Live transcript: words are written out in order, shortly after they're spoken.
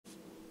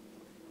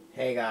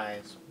Hey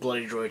guys,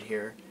 Bloody Droid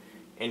here,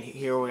 and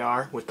here we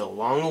are with the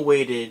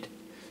long-awaited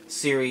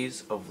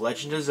series of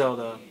Legend of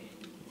Zelda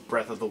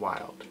Breath of the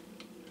Wild.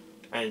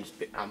 And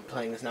I'm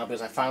playing this now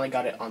because I finally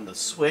got it on the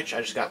Switch.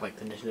 I just got like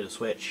the Nintendo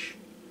Switch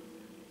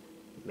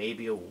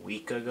maybe a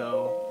week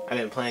ago. I've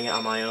been playing it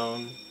on my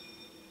own,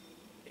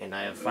 and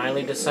I have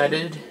finally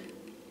decided,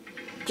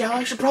 yeah,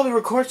 I should probably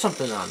record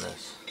something on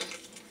this.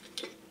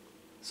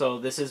 So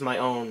this is my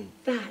own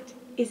That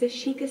is a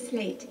Sheikah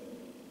slate.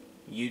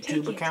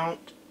 YouTube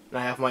account. And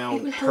I have my own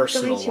it will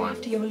personal help guide you one.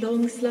 after your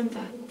long slumber.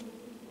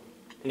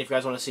 And if you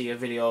guys want to see a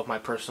video of my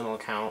personal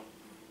account,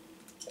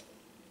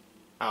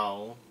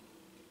 I'll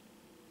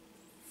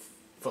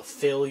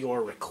fulfill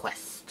your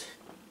request.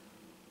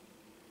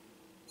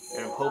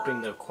 And I'm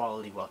hoping the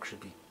quality will actually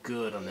be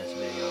good on this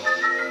video.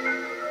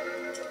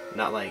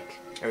 Not like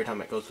every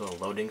time it goes to a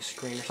loading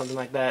screen or something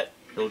like that,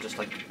 it'll just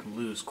like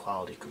lose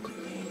quality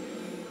completely.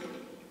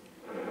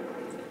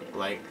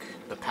 Like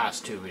the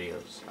past two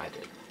videos I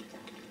did.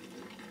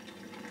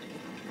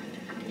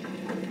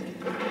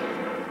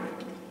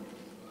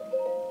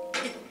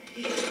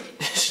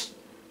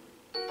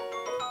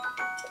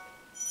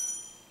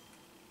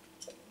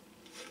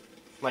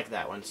 Like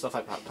that one, stuff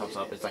like that pops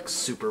up, it's like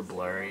super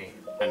blurry,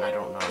 and I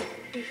don't know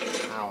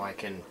how I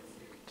can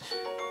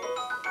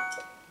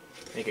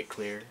make it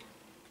clear.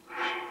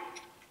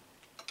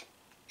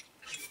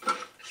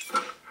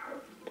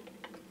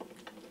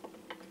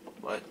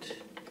 What?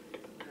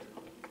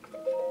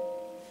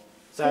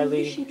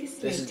 Sadly,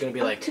 this is gonna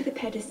be like to the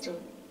pedestal.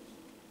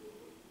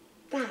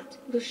 That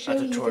will show a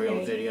tutorial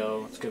you the way.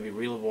 video. It's gonna be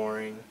real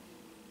boring.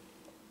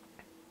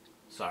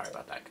 Sorry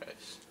about that,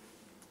 guys.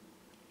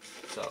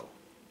 So,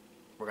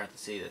 we're going to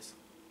see this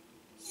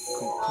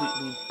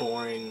completely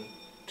boring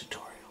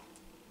tutorial.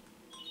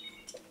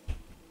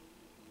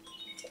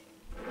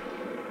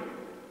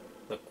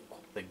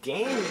 The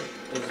game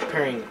is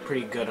appearing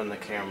pretty good on the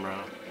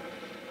camera,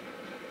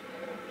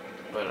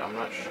 but I'm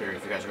not sure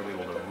if you guys are going to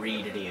be able to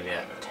read any of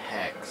that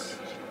text,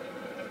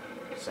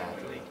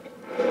 sadly.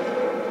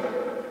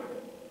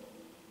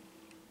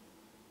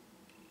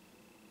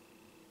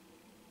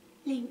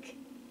 Link,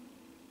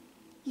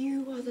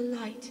 you are the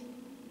light.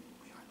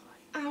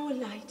 Our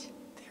light.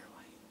 Their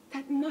light.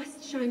 That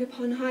must shine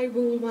upon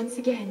Hyrule once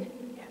again.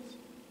 Yes.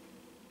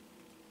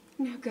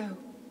 Now go.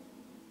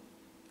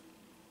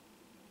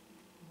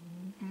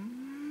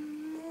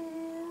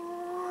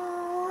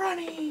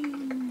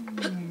 Running!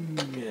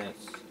 Yes.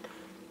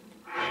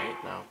 Right,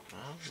 no.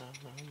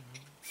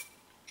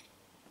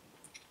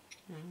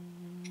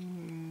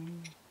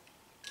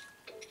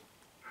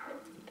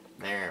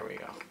 There we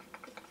go.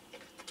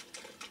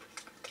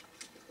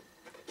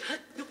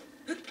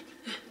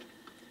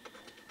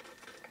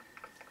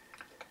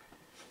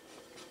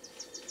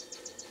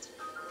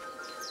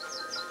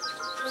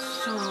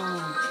 So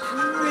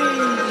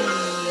pretty.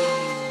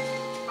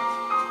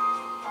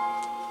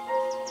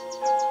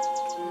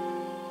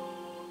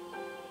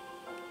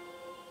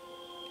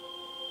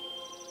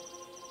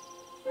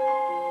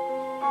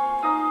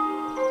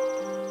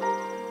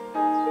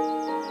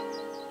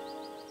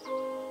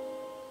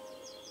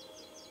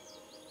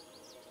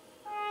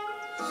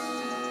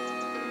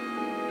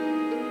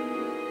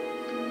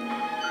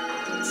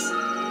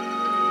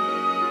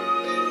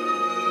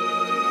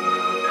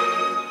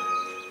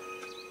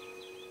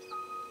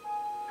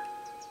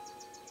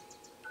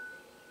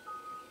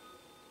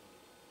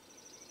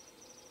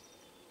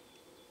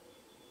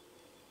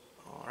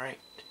 Alright,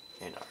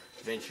 and our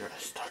adventure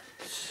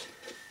starts.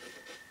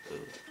 Ooh,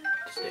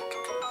 the stick.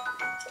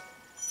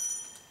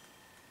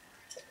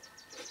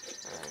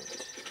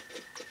 Alright.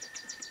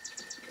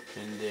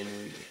 And then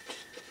we get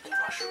the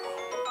mushroom.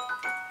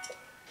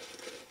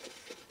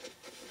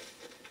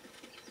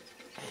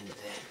 And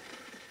then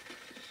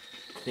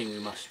the thing we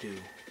must do,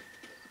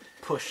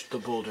 push the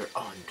boulder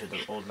onto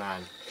the old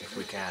man if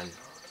we can.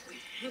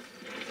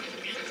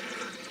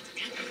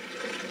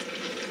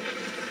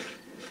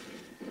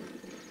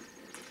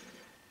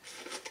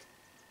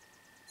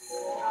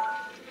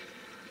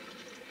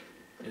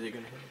 Is it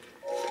gonna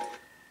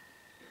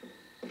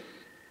hit?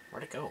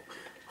 Where'd it go?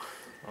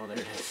 Oh, there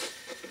it is.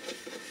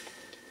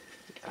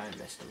 I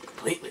missed him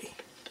completely.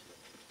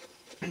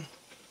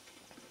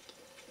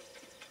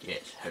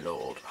 Yes, hello,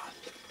 old man.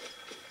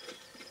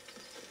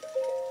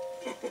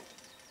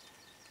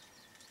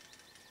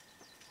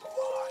 Who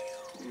are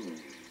you?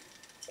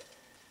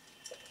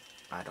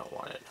 I don't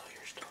want to know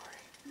your story.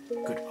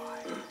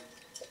 Goodbye.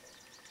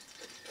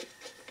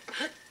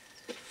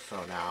 So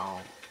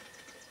now,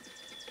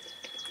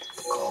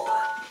 the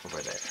culprit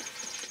over there.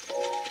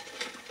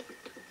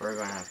 We're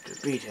gonna have to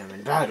beat him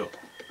in battle.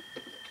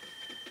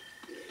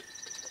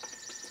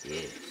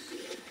 Yes,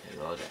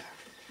 hello there.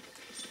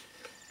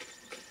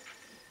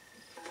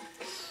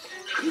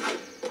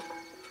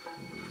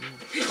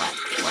 Whack,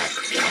 whack,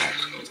 whack.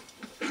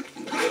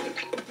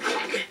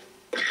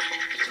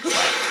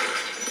 Whack.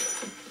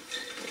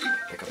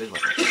 Pick up his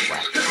weapon.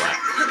 Whack, whack.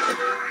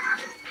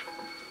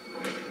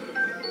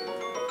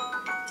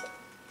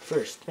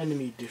 First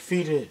enemy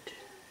defeated.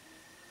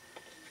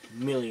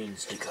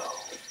 Millions to go.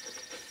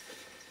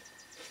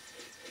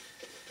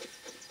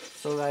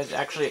 So guys,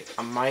 actually,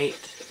 I might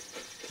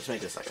just make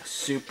this like a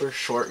super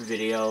short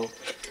video.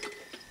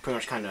 Pretty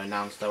much kind of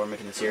announce that we're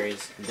making the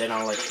series. And then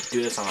I'll like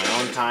do this on my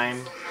own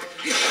time.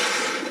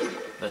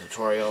 The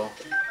tutorial.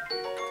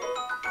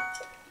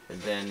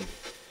 And then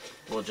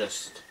we'll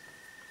just...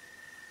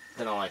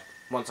 Then I'll like,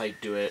 once I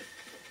do it,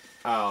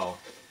 I'll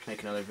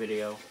make another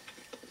video.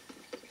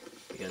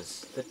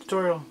 Because the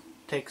tutorial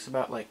takes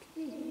about like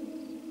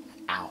an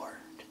hour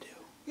to do.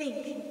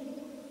 Link.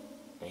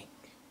 Link.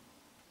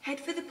 Head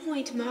for the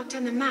point marked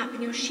on the map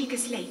in your Sheikah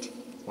slate.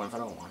 What if I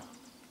don't want to?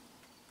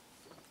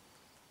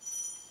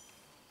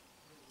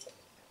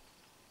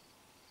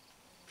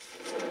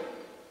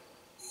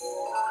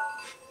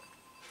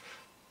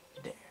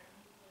 There.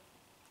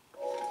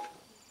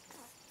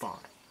 Fine.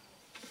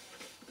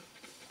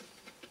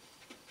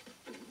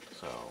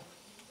 So,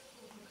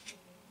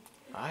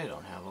 I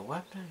don't have a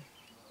weapon.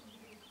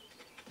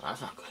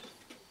 That's not good.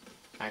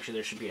 Actually,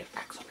 there should be an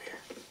axe up here.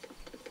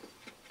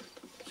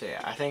 So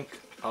yeah, I think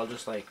I'll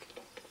just like...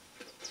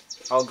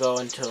 I'll go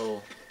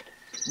until...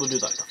 We'll do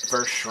like the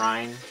first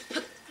shrine.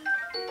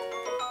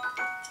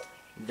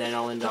 Then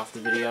I'll end off the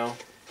video.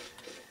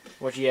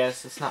 Which,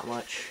 yes, it's not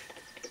much.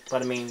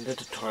 But I mean, the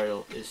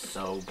tutorial is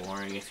so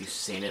boring if you've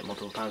seen it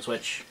multiple times.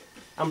 Which,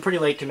 I'm pretty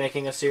late to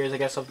making a series, I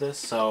guess, of this.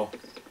 So,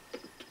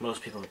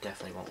 most people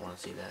definitely won't want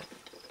to see that.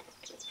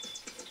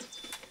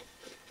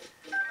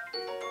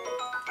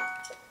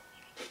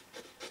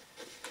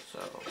 So,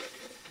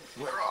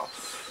 we're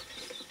off.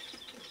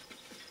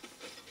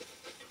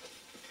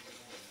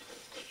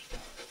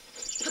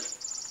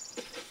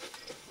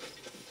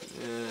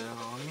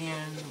 Oh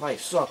man,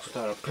 life sucks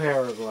without a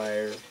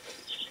paraglider.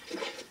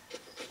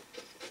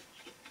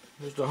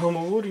 There's the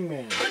Homo Woody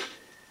Man.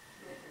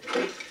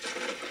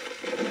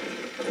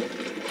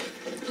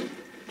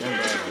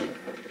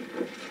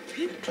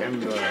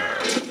 Timber.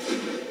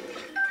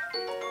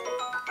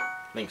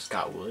 Link's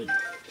got wood.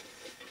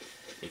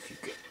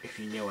 If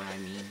you know what I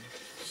mean.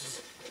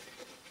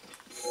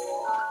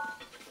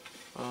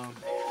 Man.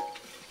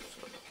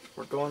 So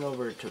we're going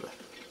over to the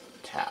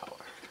tower.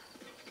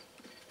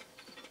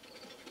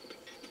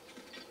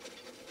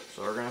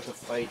 So we're gonna have to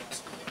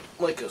fight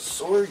like a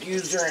sword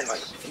user and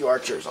like a few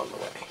archers on the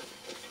way.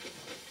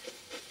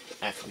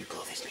 After we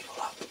blow these people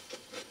up.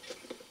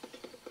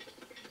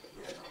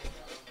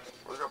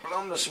 We're gonna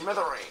blow them to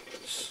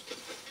smithereens.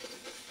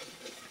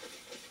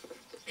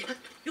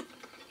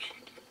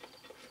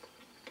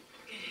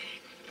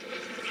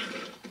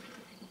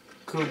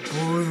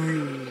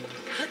 Kabooey.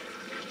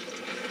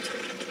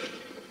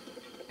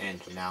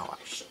 And now I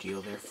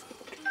steal their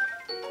food.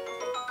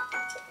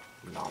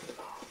 Nom nom.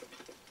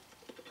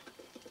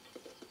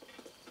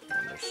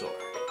 And their sword.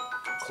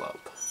 Club.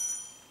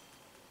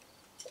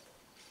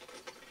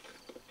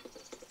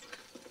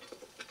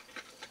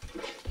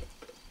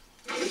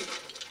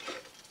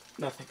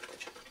 Nothing.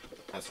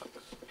 That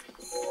sucks.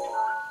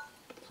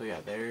 So yeah,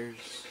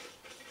 there's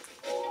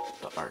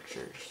the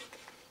archers.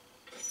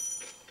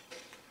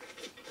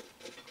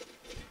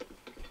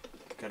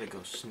 Gotta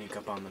go sneak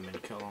up on them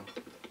and kill them.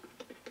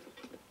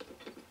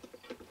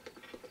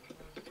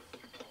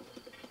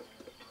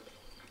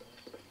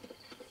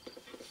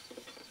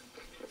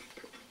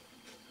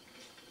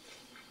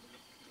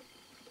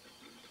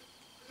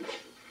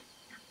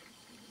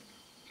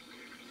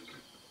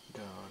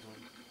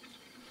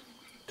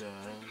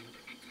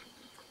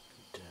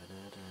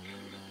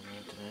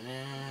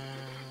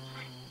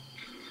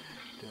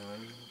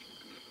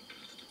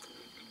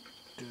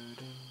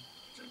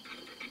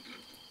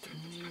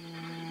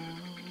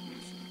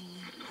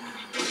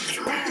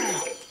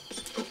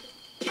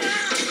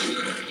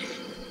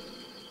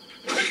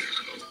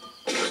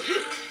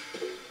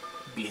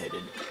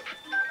 Beheaded.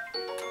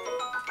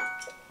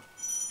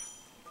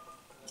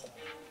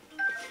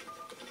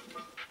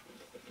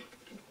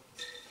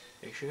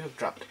 They should have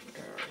dropped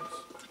arrows.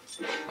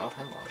 Oh,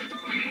 hello.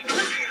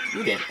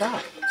 You didn't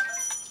die.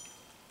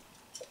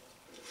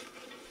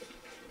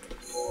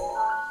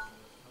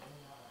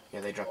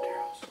 Yeah, they dropped arrows.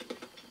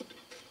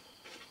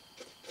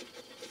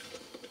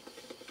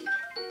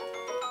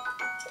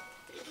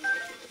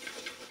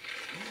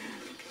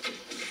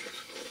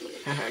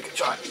 Good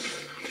shot.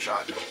 Good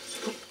shot.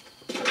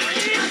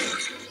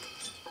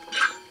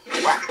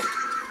 Whack.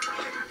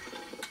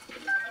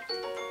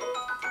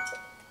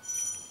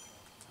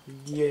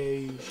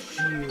 Yay,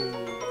 shield.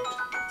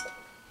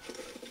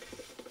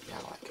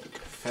 Now I can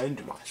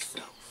defend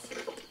myself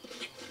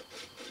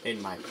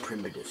in my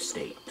primitive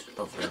state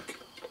of Link.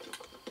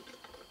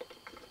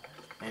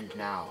 And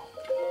now,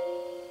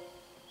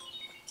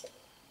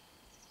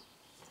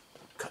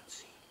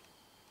 cutscene.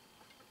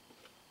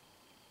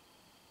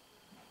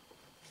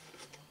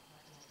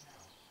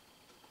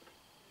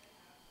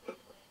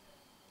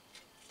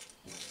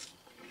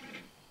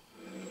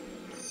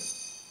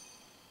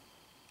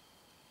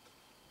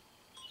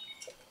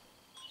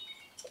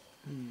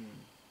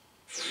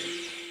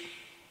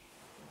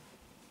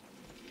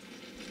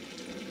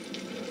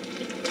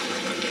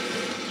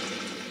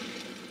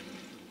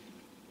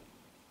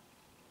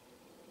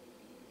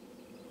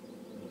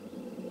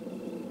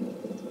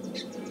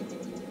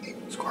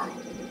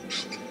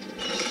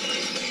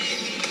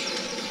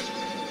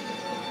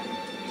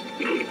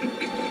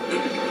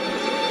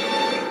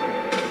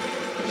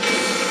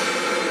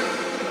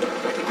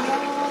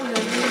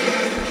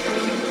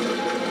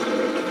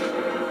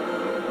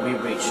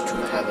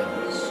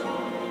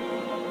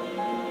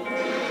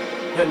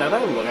 fact, now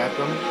that I look at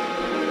them,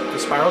 the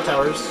spiral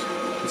towers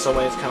in some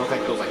ways kind of look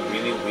like those like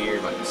really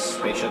weird like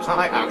spaceships. Not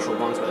like actual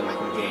ones, but in like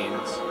in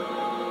games.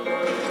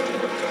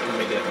 Or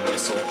maybe like a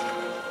missile.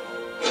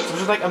 So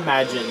just like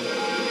imagine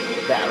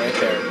that right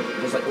there,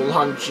 just like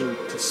launching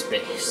to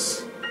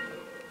space.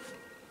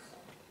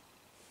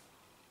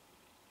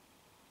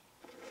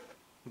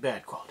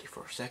 Bad quality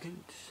for a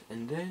second,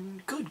 and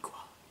then good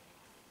quality.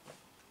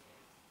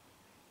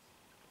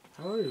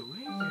 How do we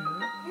get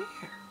up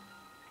here?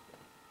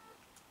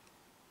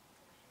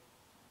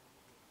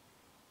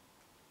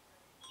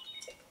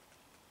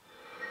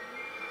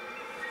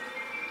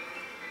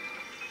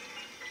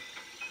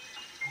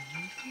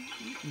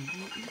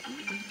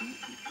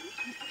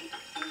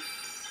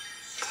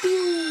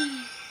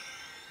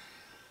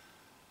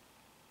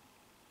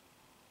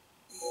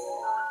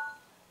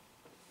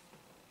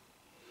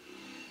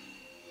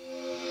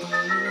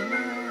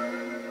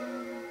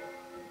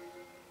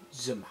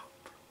 Zoom out.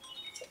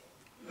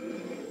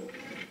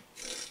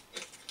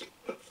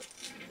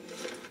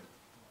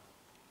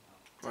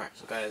 Alright,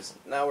 so guys,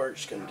 now we're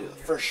just gonna do the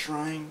first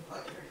shrine.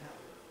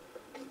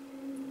 And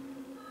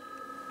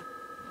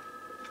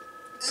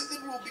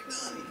then we'll be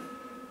done.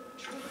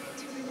 Try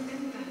to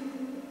remember.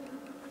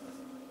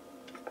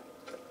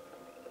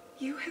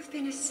 You have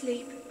been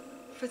asleep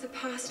for the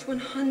past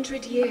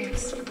 100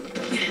 years.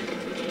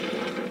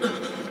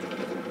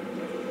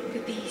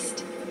 The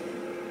beast.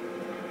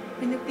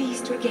 When the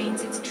beast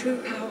regains its true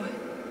power,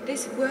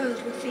 this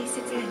world will face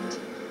its end.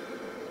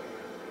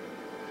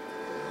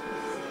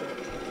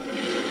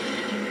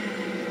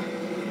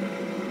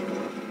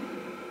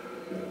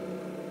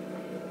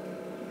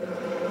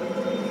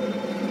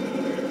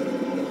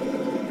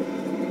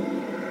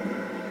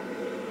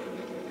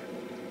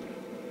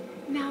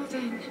 Now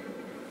then,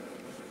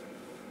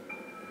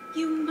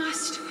 you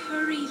must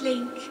hurry,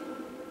 Link.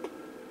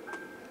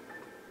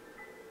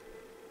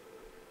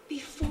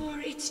 Before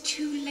it's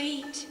too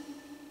late.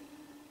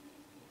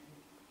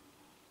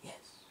 Yes.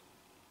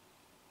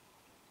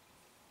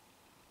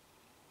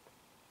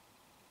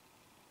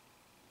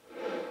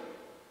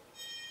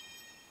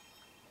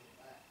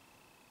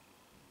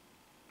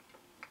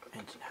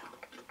 And now,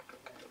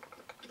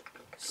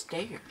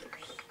 stairs.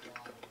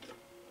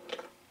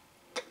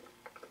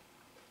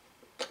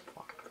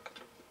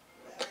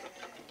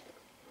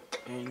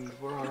 And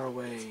we're on our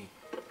way.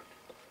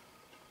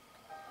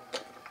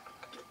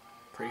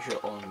 Pretty sure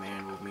the old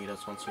man will meet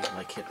us once we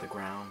like hit the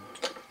ground.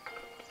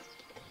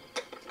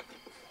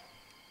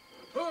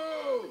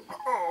 Oh!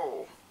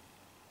 Oh!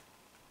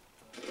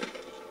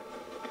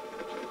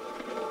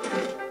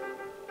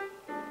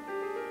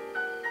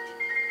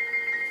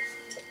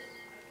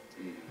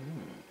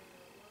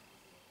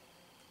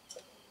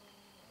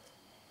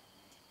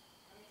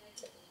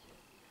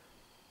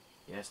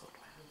 Yes, little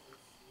man.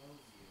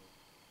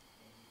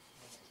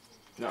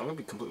 No, I'm gonna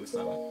be completely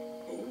silent.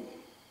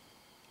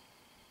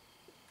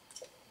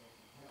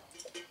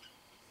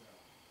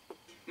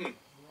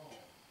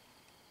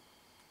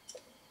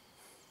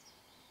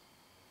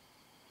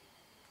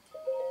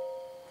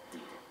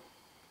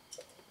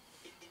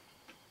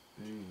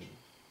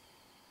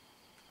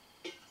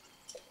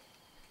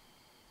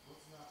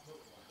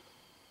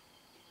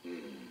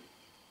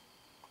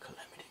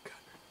 Calamity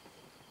Gunner.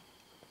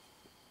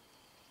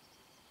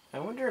 I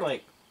wonder,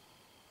 like,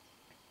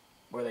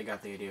 where they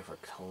got the idea for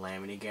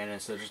Calamity Ganon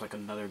instead of just like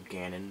another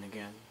Ganon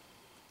again.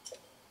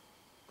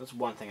 That's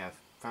one thing I've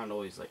found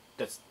always, like,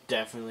 that's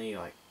definitely,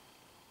 like,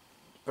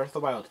 Breath of the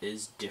Wild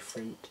is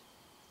different,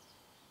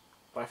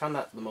 but I found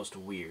that the most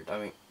weird. I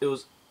mean,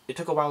 it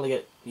took a while to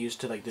get used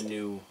to, like, the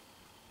new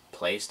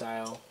play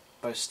style,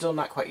 but I'm still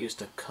not quite used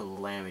to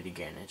Calamity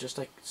Ganon. It's just,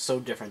 like, so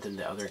different than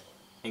the other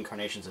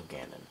incarnations of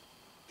Ganon.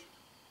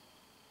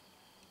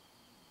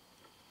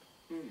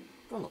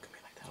 Don't look at me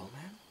like that, old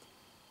man.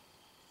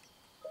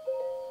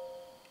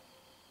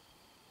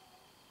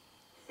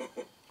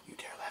 You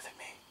dare laugh at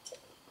me.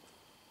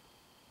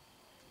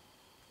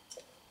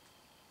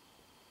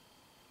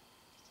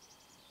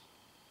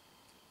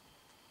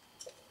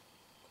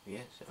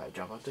 Yes, if I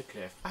jump off the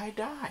cliff, I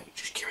die.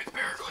 Just give me the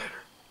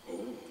paraglider.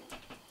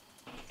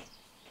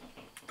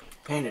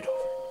 Hand it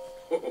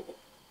over.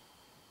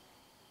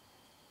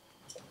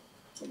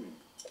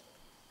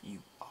 You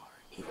are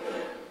evil.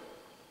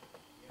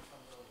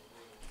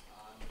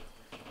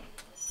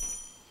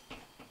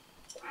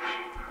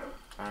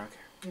 I don't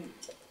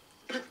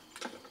care.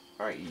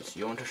 Alright,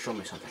 you want to show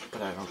me something,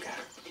 but I don't care.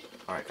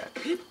 Alright,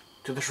 guys.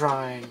 To the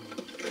shrine.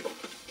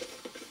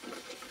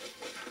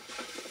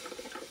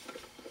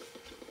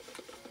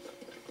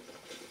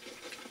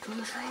 To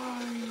the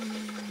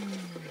shrine.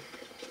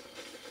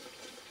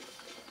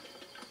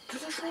 To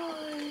the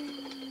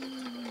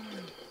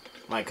shrine.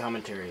 My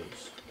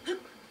commentaries.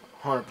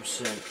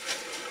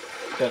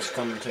 100% best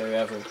commentary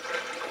ever.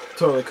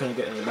 Totally couldn't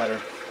get any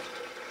better.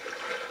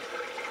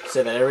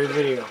 Say that every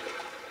video.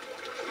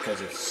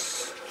 Because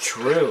it's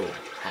true.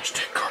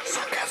 Hashtag card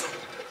sarcasm.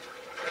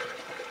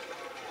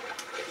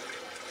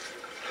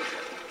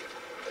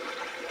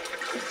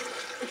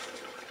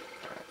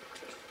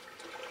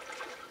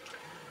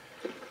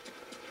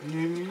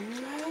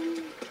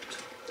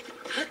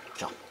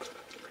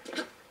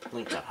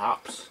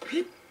 Hops.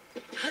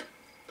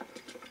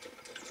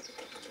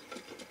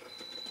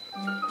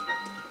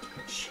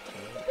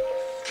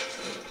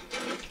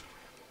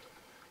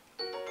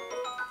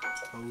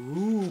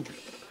 Ooh.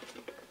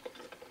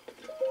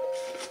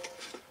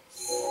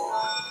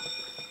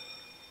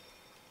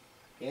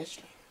 Yes.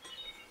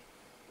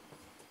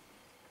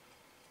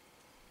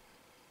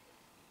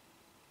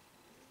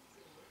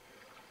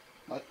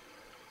 What?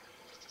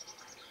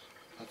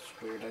 That's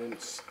weird. I didn't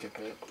skip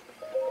it.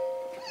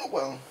 Oh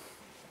well.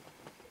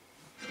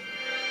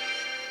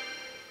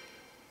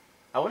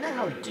 I wonder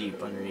how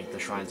deep underneath the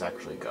shrines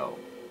actually go.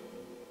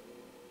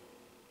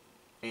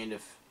 And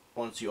if,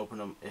 once you open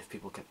them, if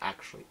people can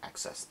actually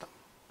access them.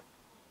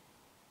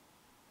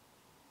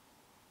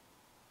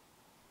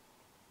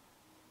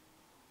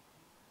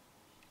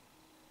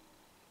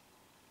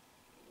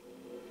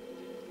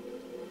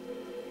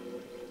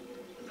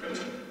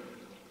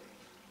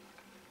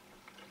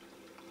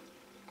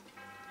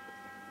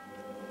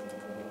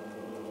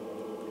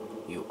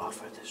 You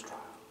offer this trial.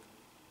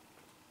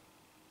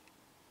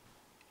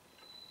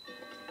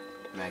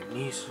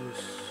 Magnesis.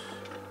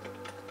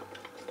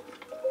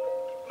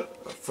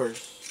 But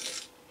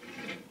first,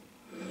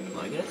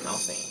 I get a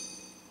nothing.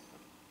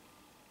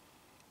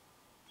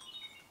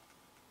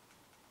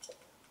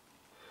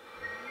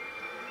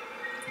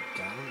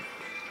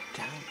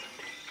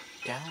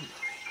 Down.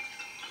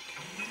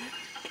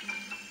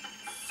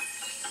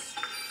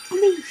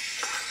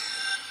 Bloosh.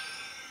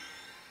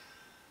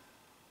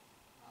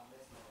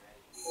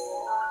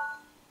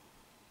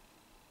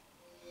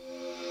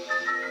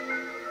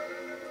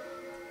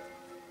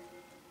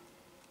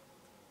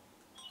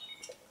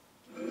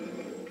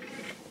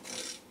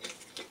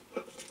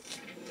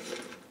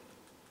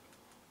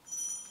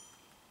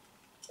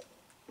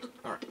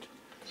 Alright.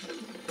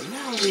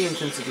 Now the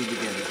intensity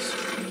begins.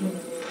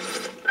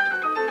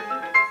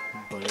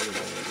 But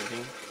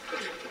everything.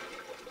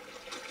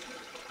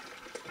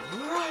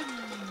 Run!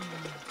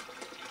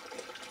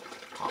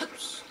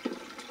 Hops.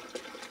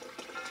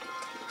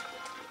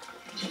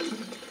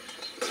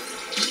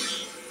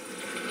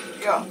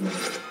 Yeah.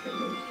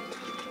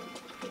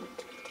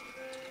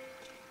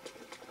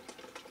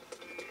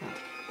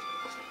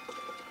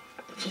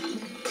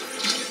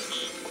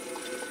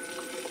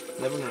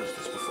 Never noticed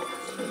this before.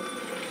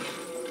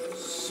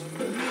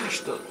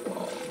 Smash the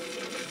wall.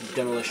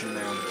 Demolition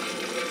Man.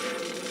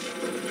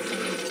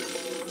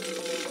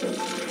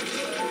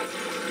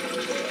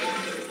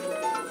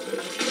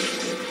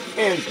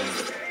 And down.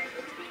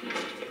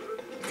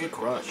 Get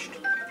crushed.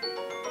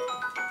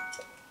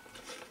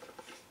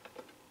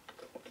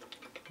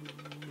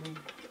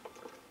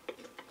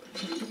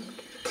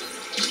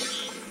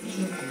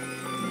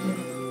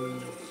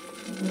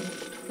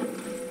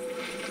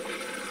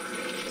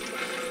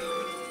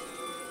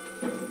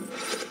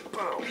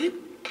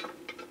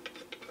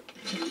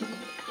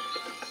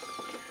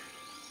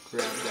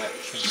 Grab that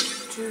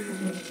chest.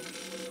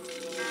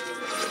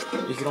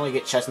 You can only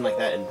get chests like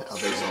that in other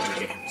Zelda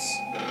games.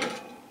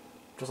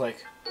 Just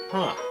like,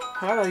 huh,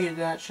 how do I get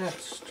that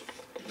chest?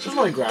 Just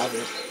want to grab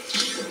it.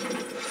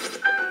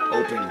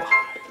 Open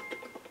wide.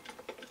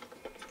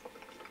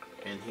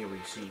 And here we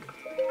see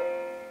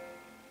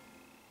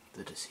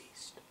the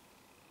deceased.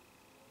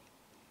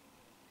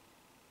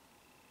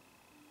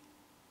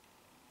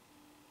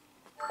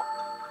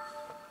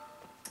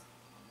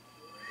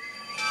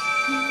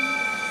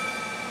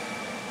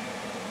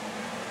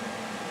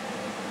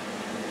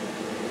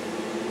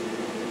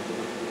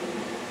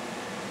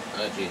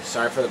 Oh geez,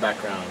 sorry for the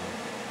background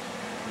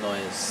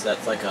noise.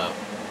 That's like a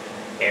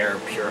air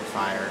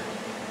purifier.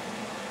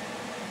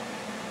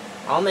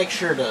 I'll make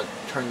sure to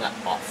turn that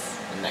off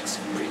in next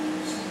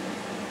videos.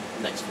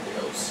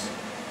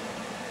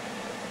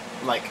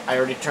 Like, I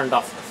already turned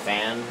off the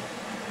fan,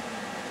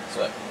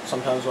 so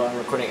sometimes while I'm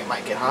recording it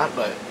might get hot,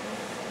 but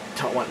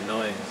don't want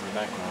noise in the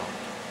background.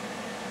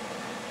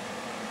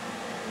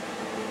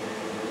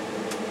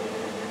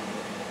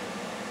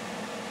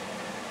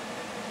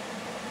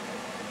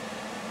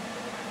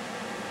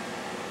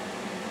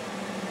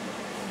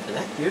 Is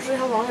that usually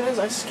how long it is?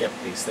 I skip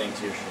these things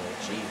usually.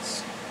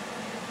 Jeez.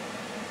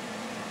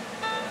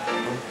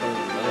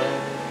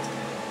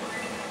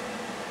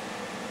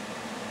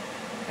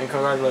 And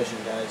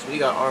congratulations, guys. We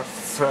got our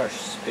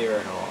first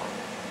spirit orb.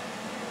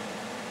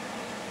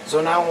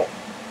 So now,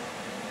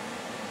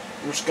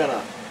 I'm just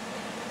gonna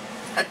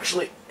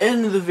actually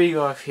end the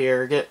video off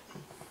here, get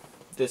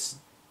this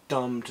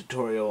dumb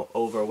tutorial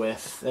over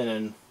with, and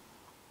then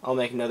I'll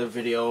make another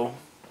video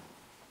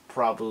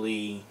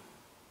probably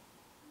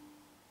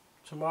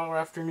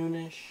tomorrow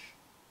afternoonish.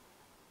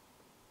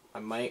 I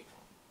might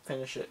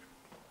finish it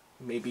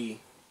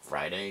maybe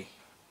Friday.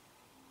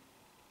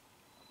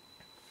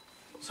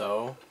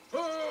 So,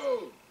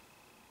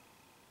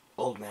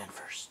 old man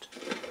first.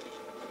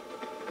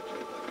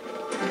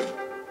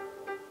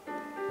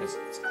 It's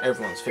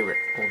everyone's favorite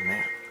old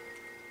man.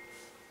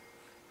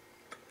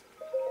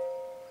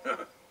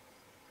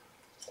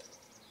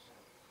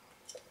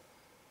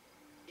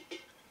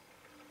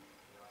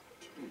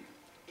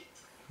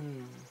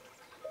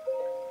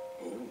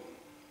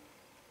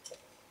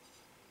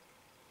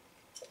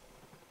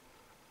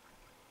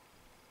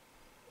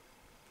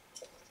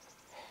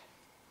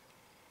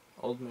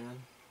 Old man,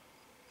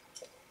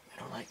 I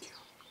don't like you.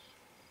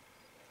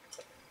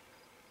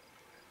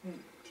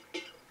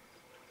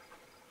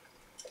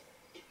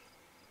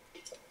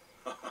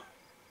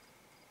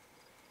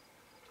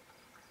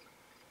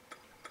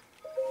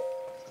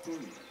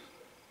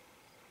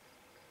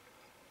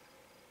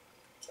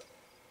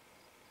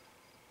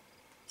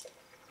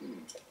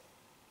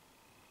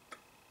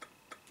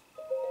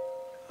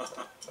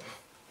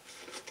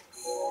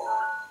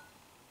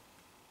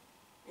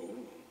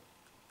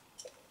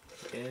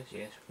 Yes,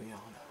 yes, we all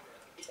know.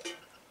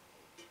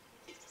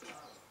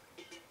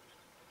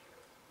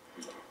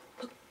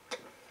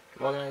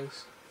 Well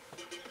guys,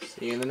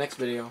 see you in the next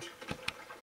video.